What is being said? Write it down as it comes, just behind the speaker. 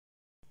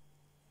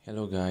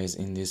Hello guys,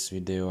 in this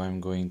video I'm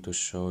going to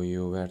show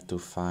you where to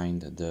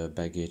find the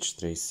baggage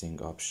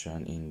tracing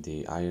option in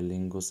the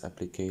AerLingus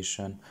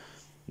application.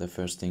 The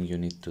first thing you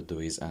need to do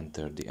is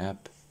enter the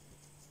app.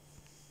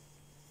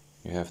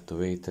 You have to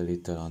wait a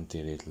little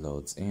until it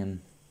loads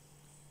in.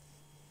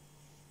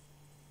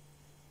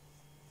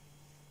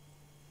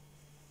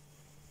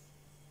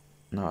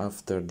 Now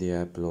after the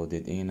app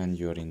loaded in and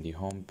you're in the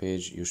home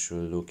page, you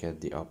should look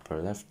at the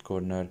upper left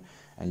corner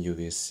and you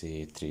will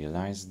see 3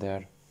 lines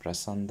there.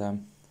 Press on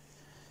them.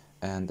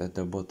 And at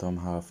the bottom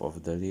half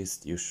of the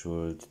list you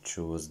should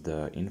choose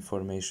the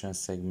information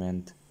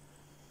segment.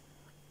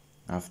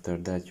 After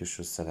that you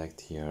should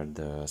select here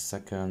the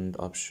second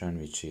option,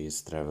 which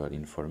is travel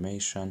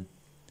information,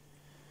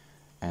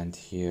 and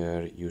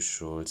here you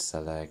should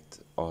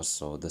select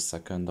also the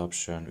second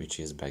option,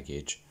 which is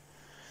baggage.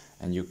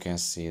 And you can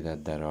see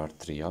that there are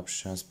 3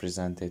 options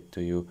presented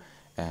to you,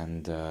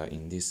 and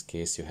in this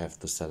case you have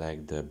to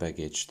select the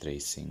baggage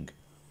tracing.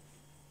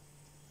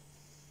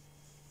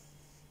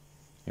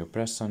 You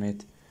press on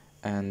it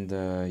and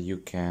you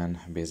can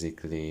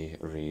basically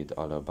read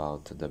all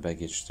about the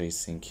baggage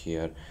tracing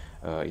here.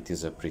 It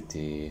is a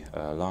pretty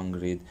long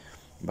read,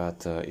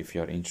 but if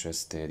you're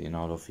interested in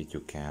all of it,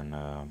 you can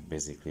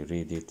basically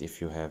read it if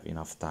you have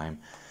enough time.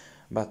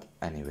 But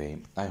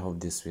anyway, I hope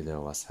this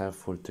video was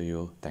helpful to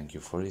you. Thank you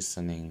for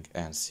listening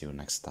and see you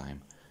next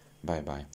time. Bye bye.